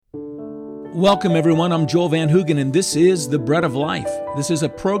Welcome, everyone. I'm Joel Van Hoogen, and this is The Bread of Life. This is a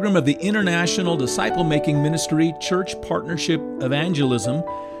program of the International Disciple-Making Ministry Church Partnership Evangelism.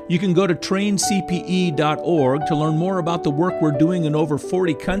 You can go to traincpe.org to learn more about the work we're doing in over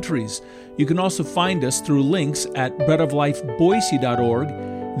 40 countries. You can also find us through links at breadoflifeboise.org.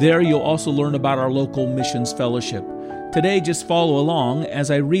 There you'll also learn about our local missions fellowship. Today, just follow along as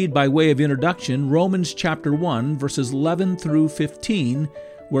I read by way of introduction Romans chapter 1, verses 11 through 15,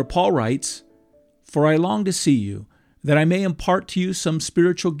 where Paul writes, "For I long to see you, that I may impart to you some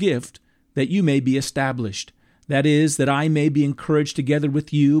spiritual gift, that you may be established. That is, that I may be encouraged together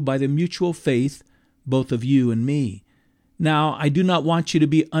with you by the mutual faith, both of you and me. Now I do not want you to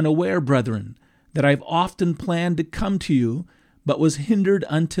be unaware, brethren, that I have often planned to come to you, but was hindered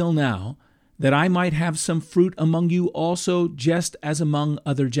until now, that I might have some fruit among you also, just as among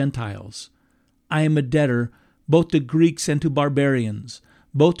other Gentiles. I am a debtor both to Greeks and to barbarians,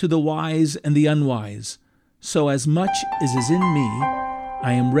 both to the wise and the unwise. So as much as is in me,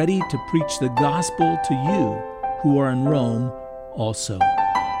 I am ready to preach the gospel to you who are in Rome also."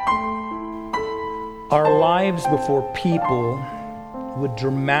 Our lives before people would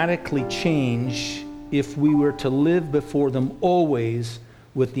dramatically change if we were to live before them always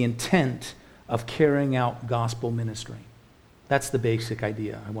with the intent of carrying out gospel ministry. That's the basic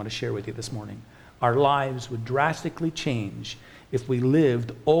idea I want to share with you this morning. Our lives would drastically change if we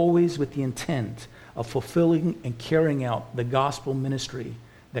lived always with the intent of fulfilling and carrying out the gospel ministry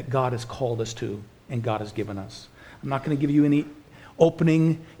that God has called us to and God has given us. I'm not going to give you any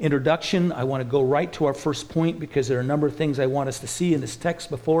opening introduction. I want to go right to our first point because there are a number of things I want us to see in this text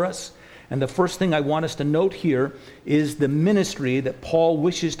before us. And the first thing I want us to note here is the ministry that Paul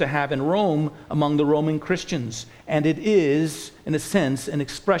wishes to have in Rome among the Roman Christians. And it is, in a sense, an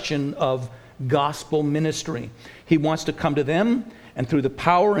expression of gospel ministry. He wants to come to them, and through the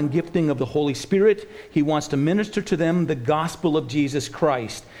power and gifting of the Holy Spirit, he wants to minister to them the gospel of Jesus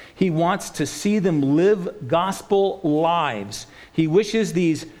Christ. He wants to see them live gospel lives. He wishes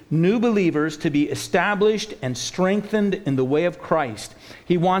these new believers to be established and strengthened in the way of Christ.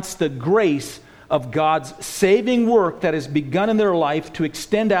 He wants the grace of God's saving work that has begun in their life to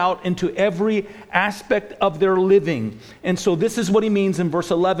extend out into every aspect of their living. And so this is what he means in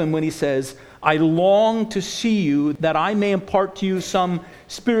verse 11 when he says, "I long to see you, that I may impart to you some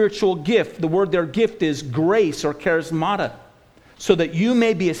spiritual gift." The word there, gift, is grace or charismata, so that you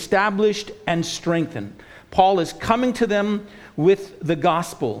may be established and strengthened. Paul is coming to them with the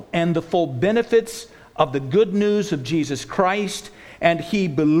gospel and the full benefits of the good news of Jesus Christ. And he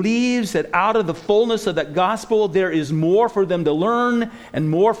believes that out of the fullness of that gospel, there is more for them to learn and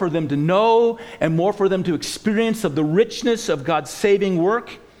more for them to know and more for them to experience of the richness of God's saving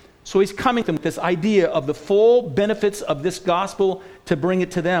work. So he's coming to them with this idea of the full benefits of this gospel to bring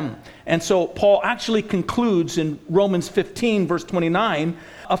it to them. And so Paul actually concludes in Romans 15, verse 29,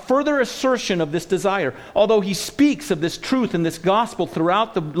 a further assertion of this desire. Although he speaks of this truth and this gospel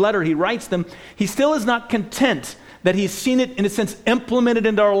throughout the letter he writes them, he still is not content that he's seen it, in a sense, implemented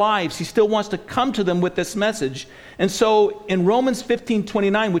into our lives. He still wants to come to them with this message. And so in Romans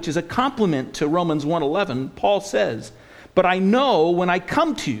 15:29, which is a complement to Romans 1:11, Paul says, "But I know when I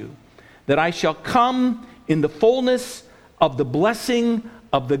come to you that I shall come in the fullness of the blessing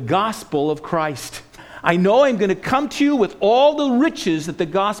of the gospel of Christ." I know I'm going to come to you with all the riches that the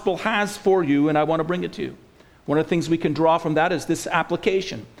gospel has for you, and I want to bring it to you. One of the things we can draw from that is this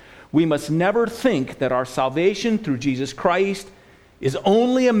application. We must never think that our salvation through Jesus Christ is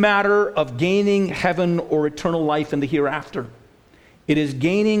only a matter of gaining heaven or eternal life in the hereafter. It is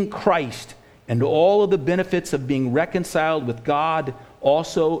gaining Christ and all of the benefits of being reconciled with God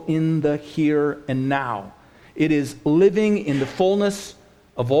also in the here and now. It is living in the fullness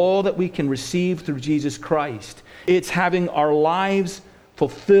of all that we can receive through Jesus Christ. It's having our lives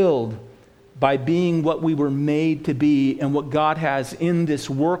fulfilled by being what we were made to be and what God has in this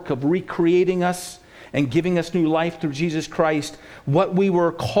work of recreating us and giving us new life through Jesus Christ, what we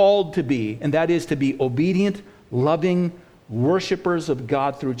were called to be, and that is to be obedient, loving worshipers of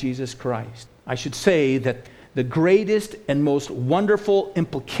God through Jesus Christ. I should say that the greatest and most wonderful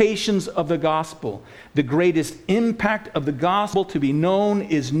implications of the gospel, the greatest impact of the gospel to be known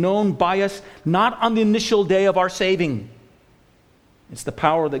is known by us not on the initial day of our saving. It's the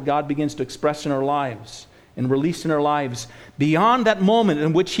power that God begins to express in our lives and release in our lives beyond that moment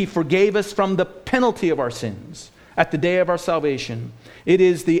in which he forgave us from the penalty of our sins. at the day of our salvation. It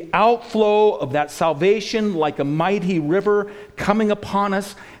is the outflow of that salvation like a mighty river coming upon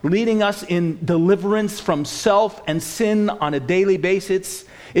us, leading us in deliverance from self and sin on a daily basis.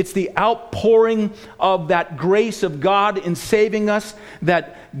 It's the outpouring of that grace of God in saving us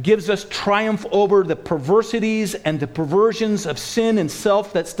that gives us triumph over the perversities and the perversions of sin and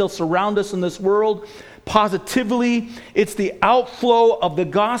self that still surround us in this world. Positively, it's the outflow of the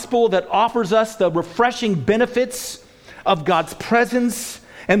gospel that offers us the refreshing benefits of God's presence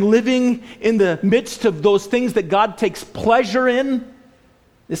and living in the midst of those things that God takes pleasure in.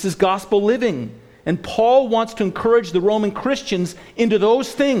 This is gospel living. And Paul wants to encourage the Roman Christians into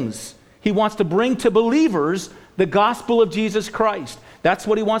those things. He wants to bring to believers the gospel of Jesus Christ. That's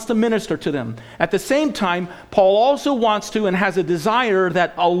what he wants to minister to them. At the same time, Paul also wants to and has a desire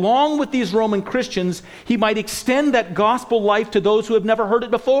that along with these Roman Christians, he might extend that gospel life to those who have never heard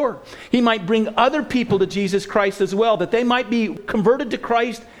it before. He might bring other people to Jesus Christ as well, that they might be converted to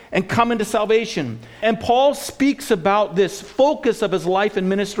Christ and come into salvation. And Paul speaks about this focus of his life and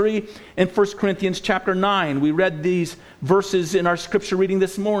ministry in 1 Corinthians chapter 9. We read these verses in our scripture reading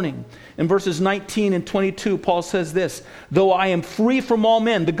this morning. In verses 19 and 22, Paul says this, "Though I am free from all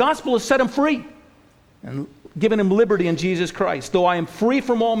men," the gospel has set him free and given him liberty in Jesus Christ. "Though I am free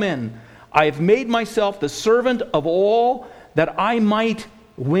from all men, I have made myself the servant of all that I might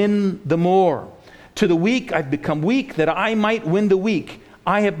win the more. To the weak I've become weak that I might win the weak.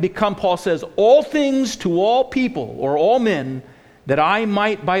 I have become," Paul says, "all things to all people," or all men, "that I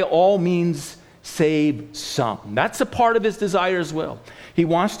might by all means save some." That's a part of his desire as well. He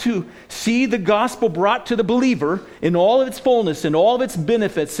wants to see the gospel brought to the believer in all of its fullness, in all of its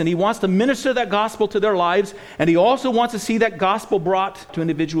benefits, and he wants to minister that gospel to their lives, and he also wants to see that gospel brought to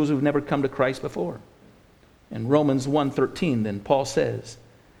individuals who have never come to Christ before. In Romans 1:13, then, Paul says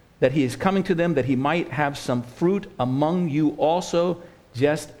that he is coming to them that he might have some fruit among you also,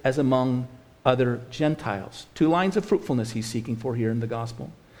 just as among other Gentiles. 2 lines of fruitfulness he's seeking for here in the gospel.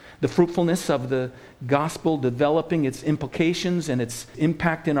 The fruitfulness of the gospel developing its implications and its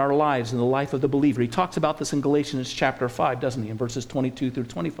impact in our lives, in the life of the believer. He talks about this in Galatians chapter 5, doesn't he? In verses 22 through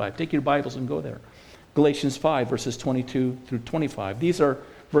 25. Take your Bibles and go there. Galatians 5, verses 22 through 25. These are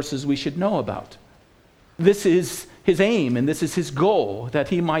verses we should know about. This is his aim and this is his goal, that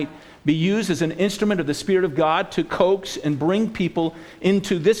he might be used as an instrument of the Spirit of God to coax and bring people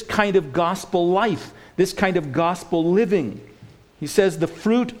into this kind of gospel life, this kind of gospel living. He says the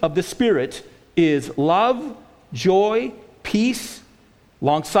fruit of the Spirit is love, joy, peace,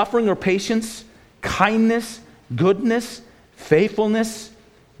 long-suffering or patience, kindness, goodness, faithfulness,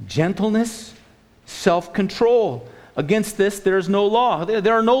 gentleness, self-control. Against this, there is no law.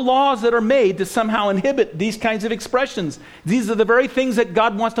 There are no laws that are made to somehow inhibit these kinds of expressions. These are the very things that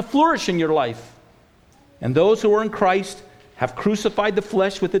God wants to flourish in your life. And those who are in Christ have crucified the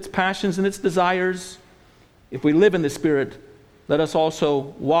flesh with its passions and its desires. If we live in the Spirit, let us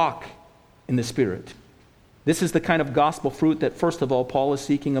also walk in the Spirit. This is the kind of gospel fruit that, first of all, Paul is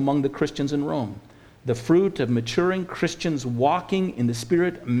seeking among the Christians in Rome. The fruit of maturing Christians walking in the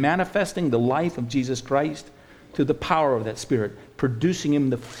Spirit, manifesting the life of Jesus Christ through the power of that Spirit, producing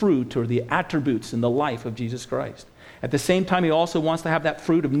him the fruit or the attributes in the life of Jesus Christ. At the same time, he also wants to have that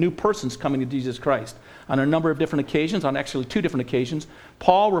fruit of new persons coming to Jesus Christ. On a number of different occasions, on actually 2 different occasions,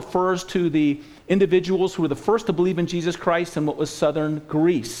 Paul refers to the individuals who were the first to believe in Jesus Christ in what was southern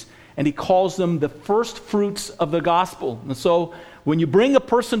Greece. And he calls them the first fruits of the gospel. And so when you bring a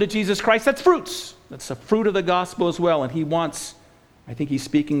person to Jesus Christ, that's fruits. That's a fruit of the gospel as well. And he wants, I think he's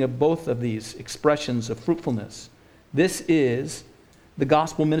speaking of both of these expressions of fruitfulness. This is the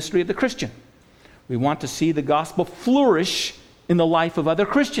gospel ministry of the Christian. We want to see the gospel flourish in the life of other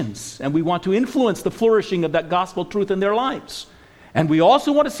Christians. And we want to influence the flourishing of that gospel truth in their lives. And we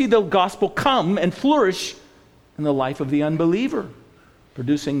also want to see the gospel come and flourish in the life of the unbeliever,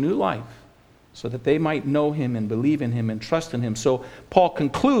 producing new life, so that they might know him and believe in him and trust in him. So Paul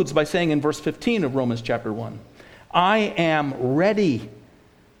concludes by saying in verse 15 of Romans chapter 1, I am ready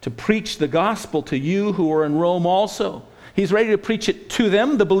to preach the gospel to you who are in Rome also. He's ready to preach it to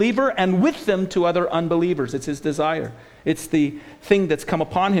them, the believer, and with them to other unbelievers. It's his desire. It's the thing that's come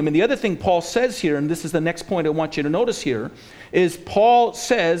upon him. And the other thing Paul says here, and this is the next point I want you to notice here, is Paul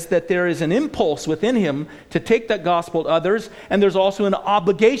says that there is an impulse within him to take that gospel to others, and there's also an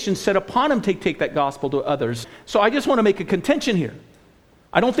obligation set upon him to take that gospel to others. So I just want to make a contention here.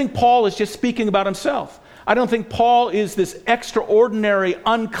 I don't think Paul is just speaking about himself. I don't think Paul is this extraordinary,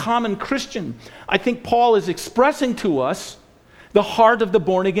 uncommon Christian. I think Paul is expressing to us the heart of the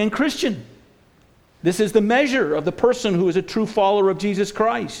born-again Christian. This is the measure of the person who is a true follower of Jesus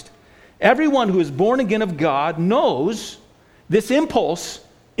Christ. Everyone who is born again of God knows this impulse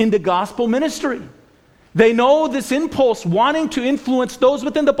into gospel ministry. They know this impulse wanting to influence those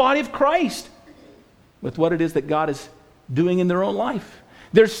within the body of Christ with what it is that God is doing in their own life.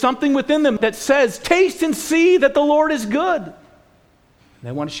 There's something within them that says, taste and see that the Lord is good.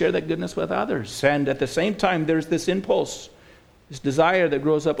 They want to share that goodness with others. And at the same time, there's this impulse, this desire that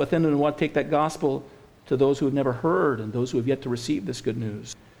grows up within them to want to take that gospel to those who have never heard and those who have yet to receive this good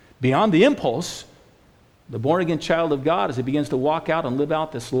news. Beyond the impulse, the born-again child of God, as he begins to walk out and live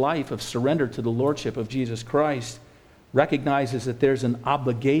out this life of surrender to the lordship of Jesus Christ, recognizes that there's an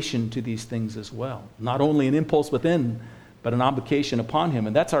obligation to these things as well. Not only an impulse within, but an obligation upon him.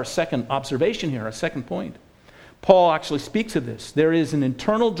 And that's our second observation here, our second point. Paul actually speaks of this. There is an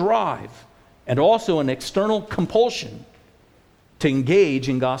internal drive and also an external compulsion to engage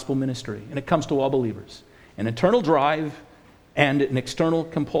in gospel ministry. And it comes to all believers. An internal drive and an external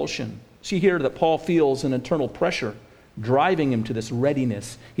compulsion. See here that Paul feels an internal pressure driving him to this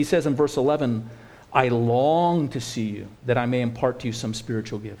readiness. He says in verse 11, I long to see you, that I may impart to you some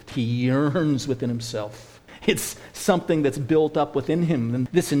spiritual gift. He yearns within himself. It's something that's built up within him. And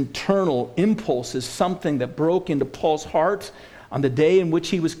this internal impulse is something that broke into Paul's heart on the day in which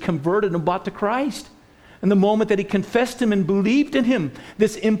he was converted and brought to Christ. And the moment that he confessed him and believed in him,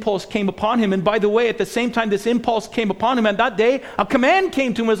 this impulse came upon him. And by the way, at the same time this impulse came upon him, and that day a command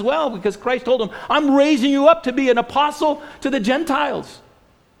came to him as well, because Christ told him, I'm raising you up to be an apostle to the Gentiles.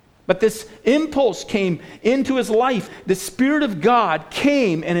 But this impulse came into his life. The Spirit of God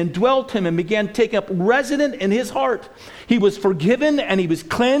came and indwelt him and began taking up residence in his heart. He was forgiven and he was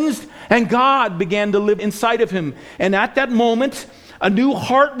cleansed, and God began to live inside of him. And at that moment, a new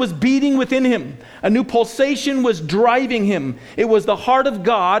heart was beating within him. A new pulsation was driving him. It was the heart of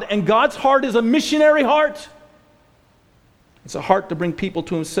God, and God's heart is a missionary heart. It's a heart to bring people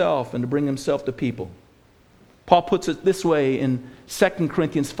to himself and to bring himself to people. Paul puts it this way in 2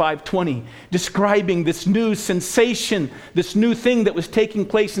 Corinthians 5:20, describing this new sensation, this new thing that was taking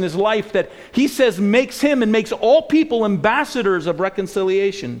place in his life that he says makes him and makes all people ambassadors of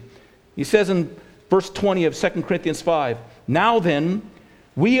reconciliation. He says in verse 20 of 2 Corinthians 5, now then,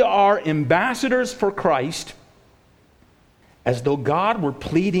 we are ambassadors for Christ, as though God were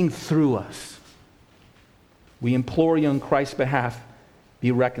pleading through us. We implore you on Christ's behalf,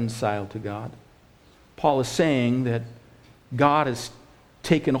 be reconciled to God. Paul is saying that God has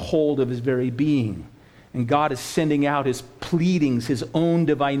taken hold of his very being, and God is sending out his pleadings, his own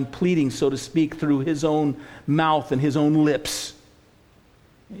divine pleadings, so to speak, through his own mouth and his own lips.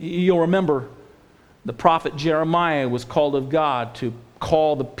 You'll remember the prophet Jeremiah was called of God to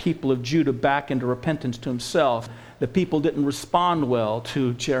call the people of Judah back into repentance to himself. The people didn't respond well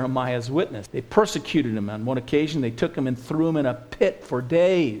to Jeremiah's witness. They persecuted him. On one occasion, they took him and threw him in a pit for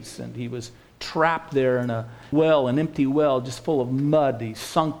days, and he was trapped there in a well, an empty well, just full of mud. He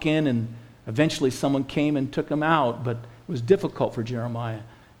sunk in, and eventually someone came and took him out, but it was difficult for Jeremiah.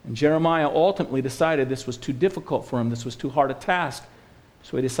 And Jeremiah ultimately decided this was too difficult for him. This was too hard a task.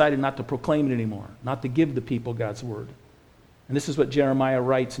 So he decided not to proclaim it anymore, not to give the people God's word. And this is what Jeremiah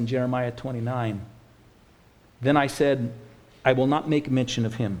writes in Jeremiah 29. Then I said, I will not make mention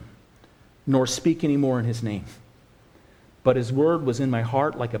of him, nor speak any more in his name. But his word was in my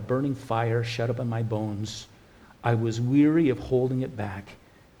heart like a burning fire shut up in my bones. I was weary of holding it back,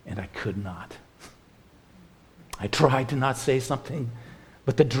 and I could not. I tried to not say something,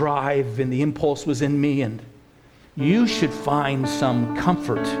 but the drive and the impulse was in me, and you should find some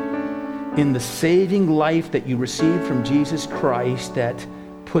comfort in the saving life that you received from Jesus Christ that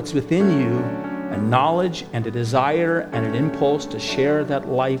puts within you a knowledge and a desire and an impulse to share that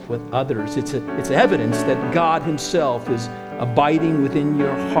life with others. It's evidence that God himself is abiding within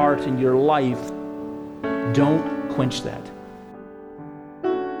your heart and your life. Don't quench that.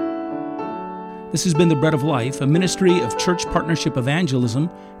 This has been The Bread of Life, a ministry of Church Partnership Evangelism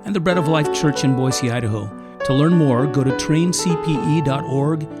and the Bread of Life Church in Boise, Idaho. To learn more, go to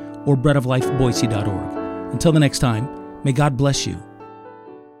traincpe.org or breadoflifeboise.org. Until the next time, may God bless you.